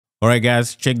All right,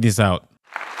 guys, check this out.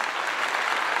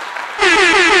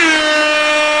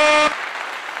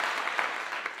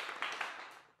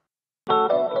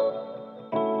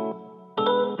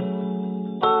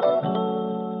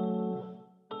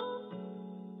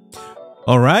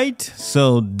 All right,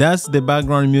 so that's the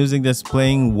background music that's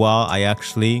playing while I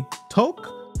actually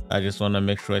talk. I just want to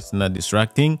make sure it's not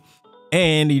distracting.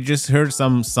 And you just heard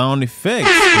some sound effects.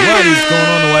 What is going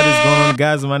on? What is going on,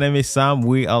 guys? My name is Sam.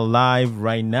 We are live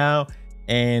right now.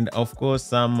 And of course,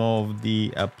 some of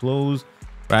the applause,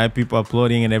 right? People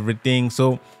applauding and everything.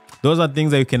 So those are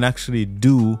things that you can actually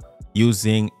do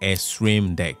using a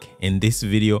stream deck. In this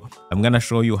video, I'm gonna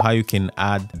show you how you can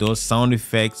add those sound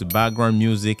effects, background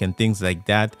music, and things like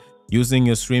that using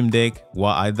your stream deck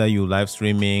while either you live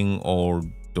streaming or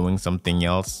doing something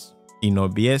else in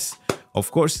OBS,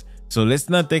 of course. So let's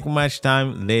not take much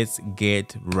time. Let's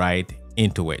get right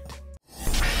into it.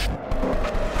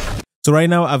 So right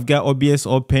now I've got OBS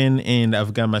open and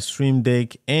I've got my stream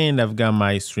deck and I've got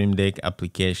my stream deck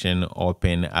application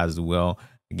open as well.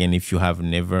 Again, if you have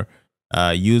never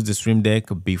used the stream deck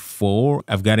before,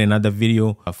 I've got another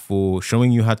video for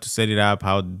showing you how to set it up,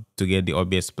 how to get the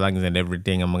OBS plugins and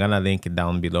everything. I'm gonna link it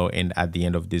down below and at the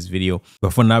end of this video.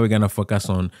 But for now, we're gonna focus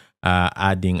on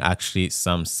adding actually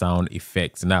some sound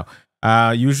effects. Now,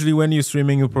 usually when you're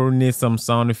streaming, you probably need some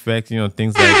sound effects, you know,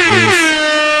 things like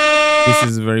this. This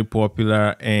is very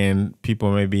popular and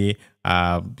people maybe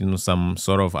you know, some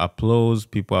sort of applause,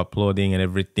 people applauding and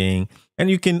everything. And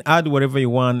you can add whatever you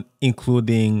want,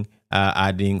 including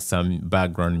adding some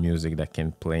background music that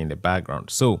can play in the background.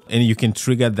 So, and you can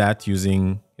trigger that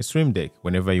using a stream deck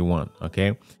whenever you want.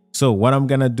 Okay. So what I'm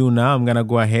gonna do now, I'm gonna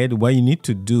go ahead. What you need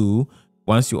to do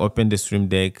once you open the stream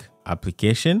deck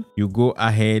application, you go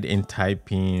ahead and type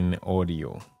in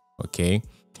audio. Okay.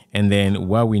 And then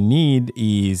what we need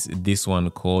is this one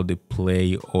called the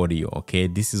play audio. Okay,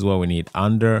 this is what we need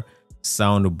under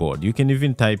soundboard. You can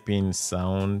even type in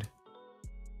soundboard.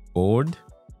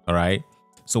 All right.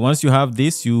 So once you have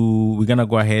this, we're gonna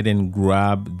go ahead and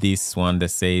grab this one that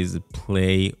says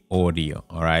play audio.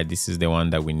 All right, this is the one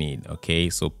that we need. Okay,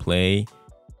 so play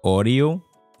audio,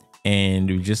 and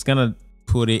we're just gonna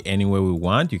put it anywhere we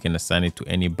want. You can assign it to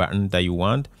any button that you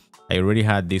want. I already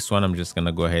had this one. I'm just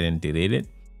gonna go ahead and delete it.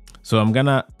 So I'm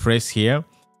gonna press here,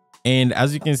 and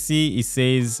as you can see, it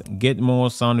says get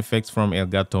more sound effects from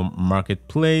Elgato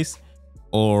Marketplace,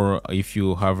 or if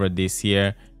you hover this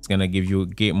here, it's gonna give you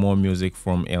get more music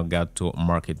from Elgato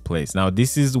Marketplace. Now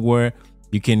this is where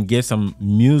you can get some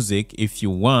music if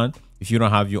you want, if you don't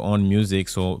have your own music.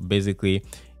 So basically,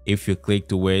 if you click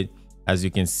to it, as you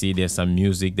can see, there's some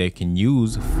music that you can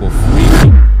use for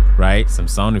free, right? Some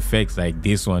sound effects like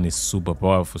this one is super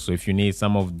powerful. So if you need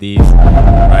some of these,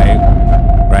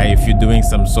 right, if you're doing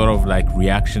some sort of like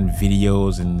reaction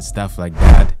videos and stuff like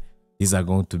that, these are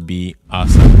going to be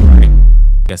awesome, right?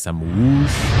 Get some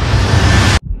whoosh,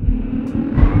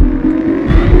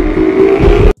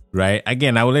 right?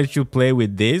 Again, I will let you play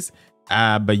with this,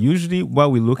 but usually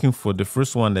what we're looking for, the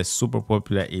first one that's super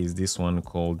popular is this one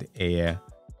called air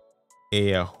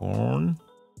horn.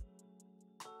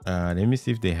 Let me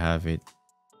see if they have it.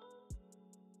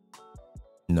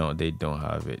 No, they don't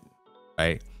have it,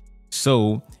 right?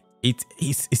 So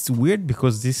it's weird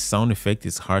because this sound effect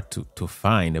is hard to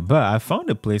find, but I found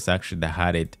a place actually that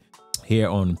had it here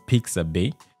on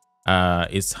Pixabay.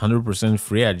 It's 100%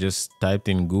 free. I just typed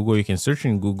in Google. You can search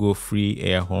in Google free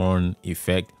air horn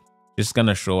effect. Just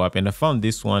gonna show up, and I found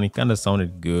this one. It kind of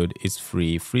sounded good. It's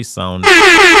free sound.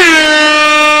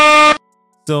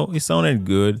 So it sounded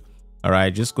good. All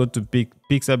right, just go to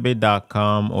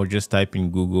pixabay.com or just type in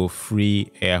Google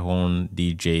free air horn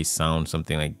DJ sound,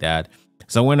 something like that.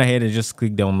 So I went ahead and just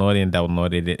clicked download and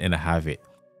downloaded it, and I have it.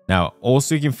 Now,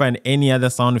 also you can find any other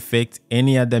sound effects,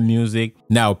 any other music.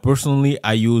 Now, personally,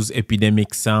 I use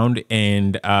Epidemic Sound,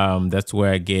 and that's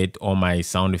where I get all my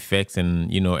sound effects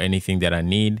and, you know, anything that I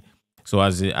need. So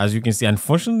as you can see,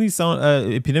 unfortunately,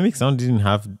 Epidemic Sound didn't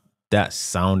have that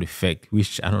sound effect,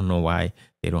 which I don't know why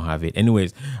they don't have it.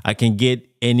 Anyways, I can get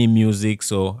any music.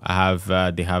 So I have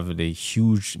they have the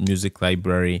huge music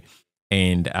library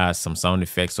and some sound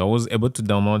effects. So I was able to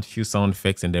download a few sound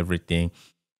effects and everything,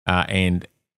 and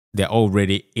they're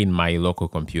already in my local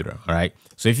computer. All right.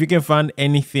 So if you can find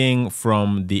anything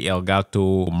from the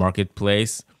Elgato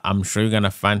Marketplace, I'm sure you're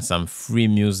gonna find some free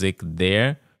music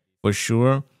there for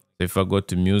sure. So if I go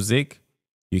to music,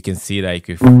 you can see that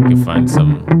you can find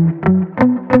some,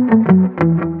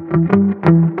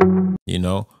 you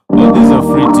know, all these are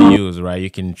free to use, right? You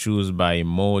can choose by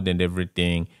mode and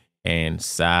everything, and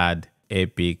sad,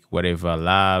 epic, whatever,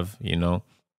 love, you know,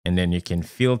 and then you can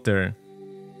filter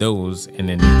those, and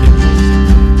then you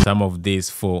can use some of these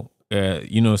for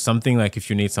you know, something like if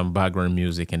you need some background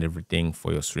music and everything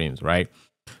for your streams, right?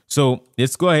 So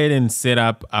let's go ahead and set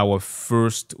up our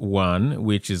first one,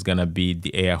 which is gonna be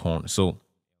the air horn. So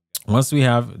once we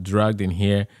have dragged in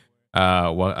here,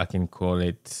 what I can call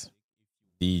it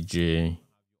DJ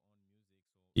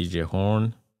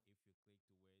horn,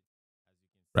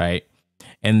 right?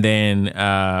 And then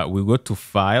we go to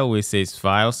file where it says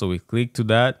file. So we click to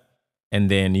that. And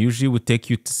then usually we take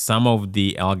you to some of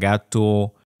the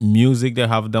Elgato music that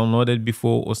I have downloaded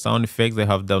before or sound effects that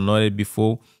I have downloaded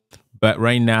before. But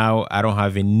right now I don't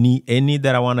have any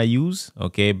that I want to use.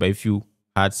 Okay. But if you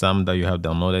had some that you have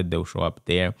downloaded, they'll show up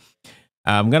there.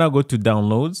 I'm going to go to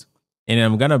downloads and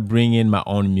I'm going to bring in my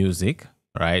own music,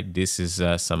 right? This is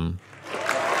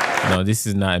no, this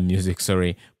is not music.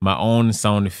 Sorry. My own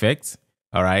sound effects.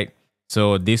 All right.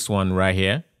 So this one right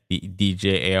here, the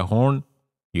DJ air horn,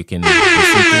 you can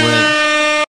listen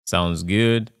to it. Sounds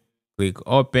good. Click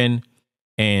open,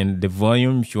 and the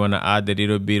volume, if you want to add a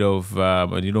little bit of a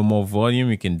little more volume,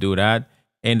 you can do that.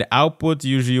 And the output,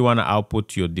 usually you want to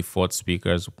output your default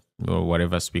speakers or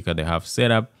whatever speaker they have set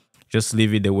up. Just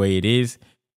leave it the way it is.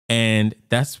 And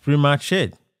that's pretty much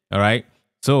it. All right.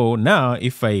 So now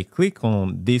if I click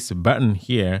on this button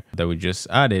here that we just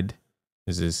added,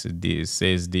 this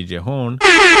says DJ horn,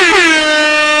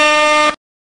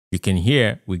 you can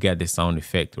hear we got the sound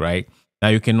effect, right? Now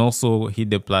you can also hit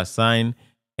the plus sign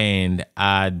and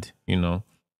add, you know,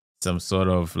 some sort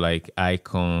of like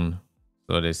icon.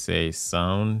 So they say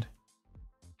sound.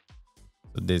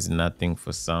 So there's nothing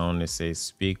for sound. They say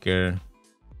speaker.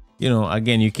 You know,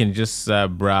 again, you can just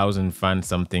browse and find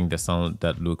something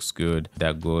that looks good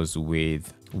that goes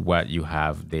with what you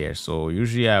have there. So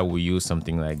usually I will use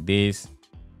something like this,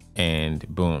 and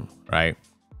boom, right?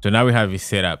 So now we have it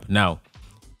set up. Now,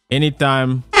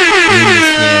 anytime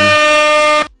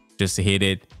just hit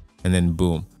it and then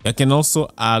boom. I can also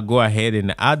go ahead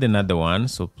and add another one.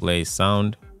 So play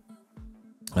sound,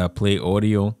 play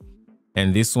audio,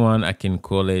 and this one I can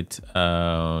call it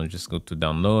just go to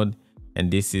download. And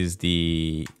this is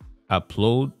the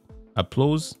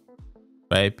applause,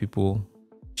 right? People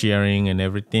cheering and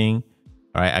everything.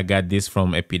 All right, I got this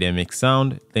from Epidemic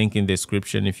Sound. Link in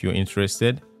description if you're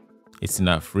interested. It's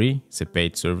not free, it's a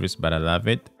paid service, but I love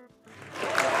it.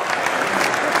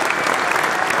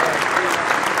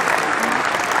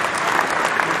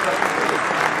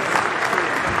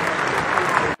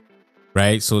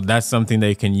 Right, so that's something that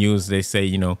you can use. They say,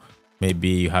 you know, maybe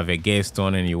you have a guest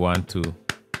on and you want to,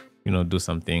 you know, do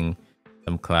something,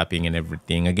 some clapping and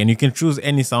everything. Again, you can choose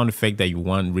any sound effect that you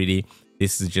want, really.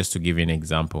 This is just to give you an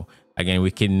example. Again,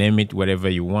 we can name it whatever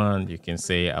you want. You can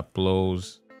say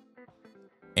applause,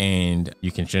 and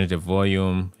you can change the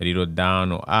volume a little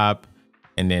down or up,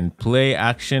 and then play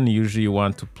action. Usually you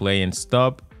want to play and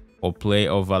stop, or play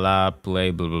overlap, play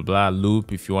blah, blah, blah,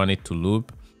 loop if you want it to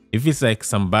loop. If it's like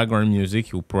some background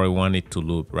music, you probably want it to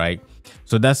loop, right?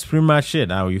 So that's pretty much it.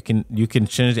 Now you can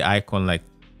change the icon like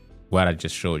what I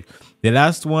just showed you. The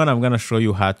last one, I'm gonna show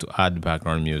you how to add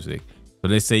background music. So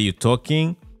let's say you're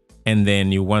talking and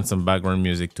then you want some background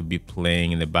music to be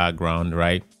playing in the background,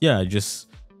 right? Yeah, just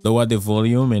lower the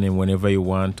volume, and then whenever you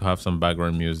want to have some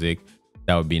background music,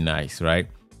 that would be nice, right?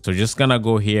 So just gonna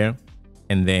go here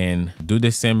and then do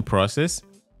the same process.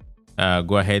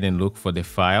 Go ahead and look for the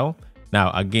file. Now,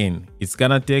 again, it's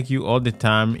gonna take you all the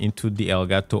time into the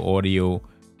Elgato audio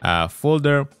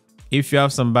folder. If you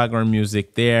have some background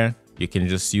music there, you can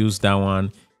just use that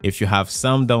one. If you have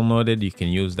some downloaded, you can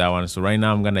use that one. So right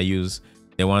now I'm gonna use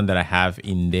the one that I have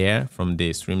in there from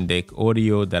the Stream Deck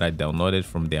audio that I downloaded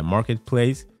from their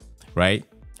marketplace, right?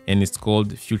 And it's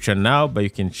called Future Now, but you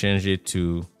can change it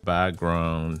to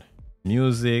background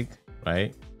music,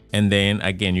 right? And then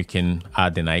again, you can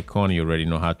add an icon. You already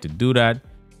know how to do that.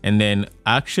 And then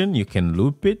action, you can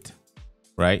loop it,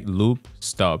 right? Loop,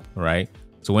 stop, right?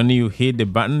 So when you hit the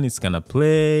button, it's gonna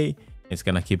play, it's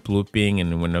gonna keep looping,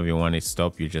 and whenever you want it to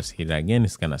stop, you just hit it again,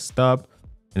 it's gonna stop.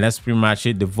 And that's pretty much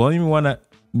it. The volume, you wanna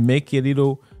make it a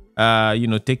little, you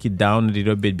know, take it down a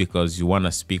little bit because you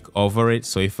wanna speak over it.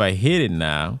 So if I hit it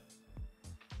now,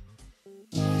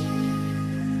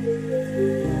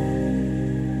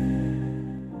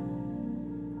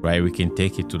 right, we can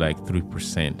take it to like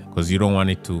 3% because you don't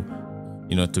want it to,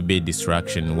 you know, to be a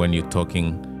distraction when you're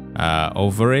talking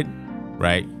over it,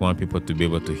 right? You want people to be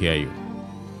able to hear you,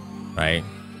 right?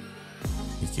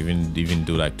 You can even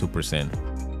do like 2%.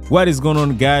 What is going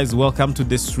on, guys? Welcome to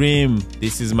the stream.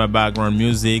 This is my background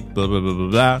music, blah, blah, blah, blah,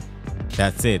 blah.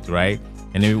 That's it, right?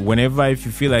 And if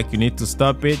you feel like you need to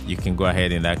stop it, you can go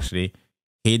ahead and actually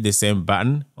hit the same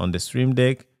button on the Stream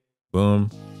Deck. Boom.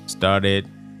 start it,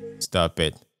 stop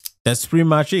it. That's pretty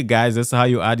much it, guys. That's how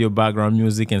you add your background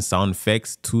music and sound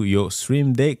effects to your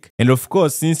Stream Deck. And of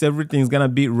course, since everything's gonna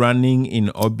be running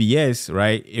in OBS,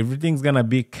 right, everything's gonna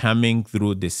be coming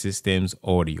through the system's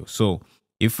audio. So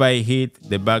if I hit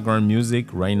the background music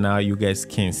right now, you guys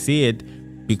can't see it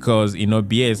because in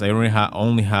OBS I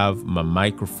only have my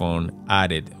microphone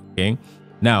added. Okay,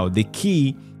 now the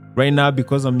key right now,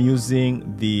 because I'm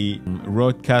using the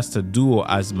Rodecaster Duo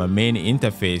as my main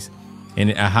interface,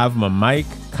 and I have my mic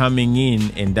coming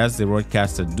in, and that's the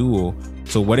Rodecaster Duo.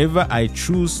 So whatever I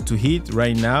choose to hit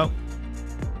right now,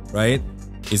 right,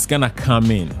 it's gonna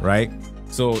come in, right?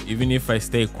 So even if I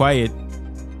stay quiet,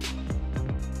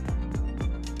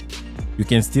 you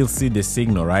can still see the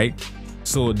signal, right?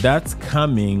 So that's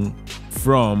coming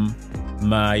from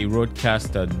my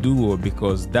Rodecaster Duo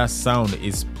because that sound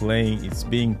is playing, it's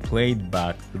being played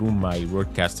back through my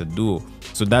Rodecaster Duo.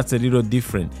 So that's a little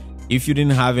different. If you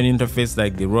didn't have an interface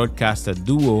like the Rodecaster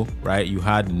Duo, right, you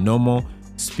had normal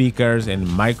speakers and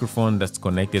microphone that's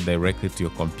connected directly to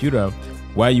your computer,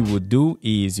 what you would do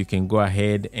is you can go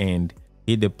ahead and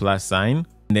hit the plus sign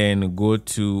and then go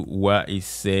to where it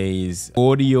says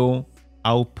audio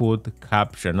output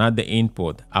capture, not the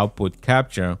input, output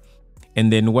capture.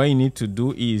 And then what you need to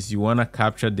do is you want to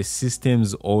capture the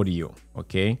system's audio.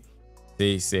 Okay,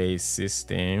 they say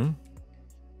system.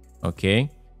 Okay,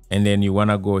 and then you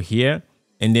want to go here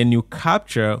and then you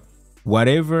capture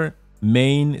whatever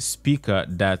main speaker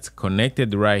that's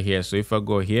connected right here. So if I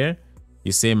go here,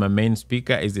 you say my main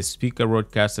speaker is the speaker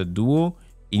Rodecaster Duo.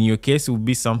 In your case, it will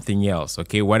be something else.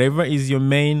 Okay, whatever is your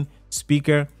main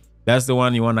speaker, that's the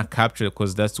one you want to capture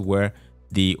because that's where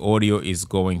the audio is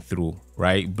going through,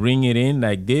 right? Bring it in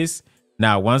like this.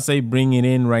 Now, once I bring it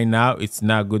in right now, it's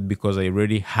not good because I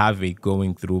already have it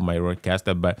going through my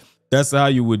Rodecaster, but that's how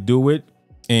you would do it.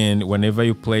 And whenever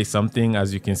you play something,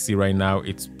 as you can see right now,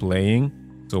 it's playing.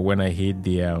 So when I hit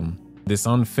the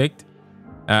sound effect,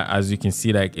 as you can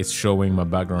see, like it's showing my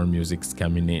background music's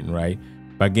coming in, right?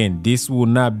 But again, this will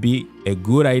not be a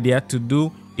good idea to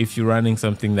do if you're running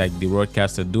something like the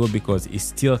Rodecaster Duo because it's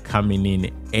still coming in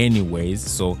anyways.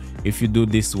 So if you do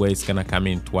this way, it's gonna come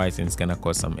in twice and it's gonna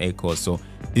cause some echo. So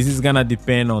this is gonna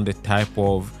depend on the type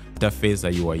of interface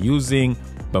that you are using,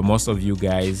 but most of you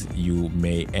guys, you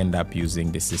may end up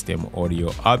using the system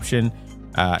audio option.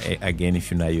 Again,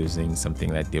 if you're not using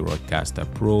something like the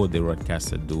Rodecaster Pro, the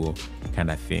Rodecaster Duo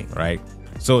kind of thing, right?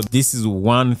 So this is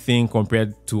one thing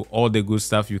compared to all the good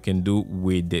stuff you can do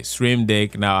with the Stream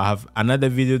Deck. Now I have another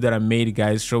video that I made,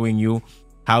 guys, showing you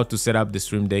how to set up the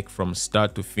Stream Deck from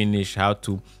start to finish, how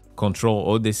to control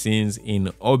all the scenes in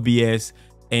OBS.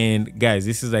 And guys,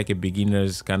 this is like a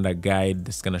beginner's kind of guide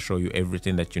that's gonna show you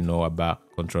everything that you know about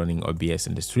controlling OBS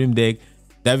in the Stream Deck.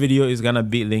 That video is gonna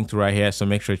be linked right here, so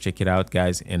make sure to check it out,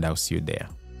 guys, and I'll see you there.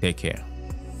 Take care.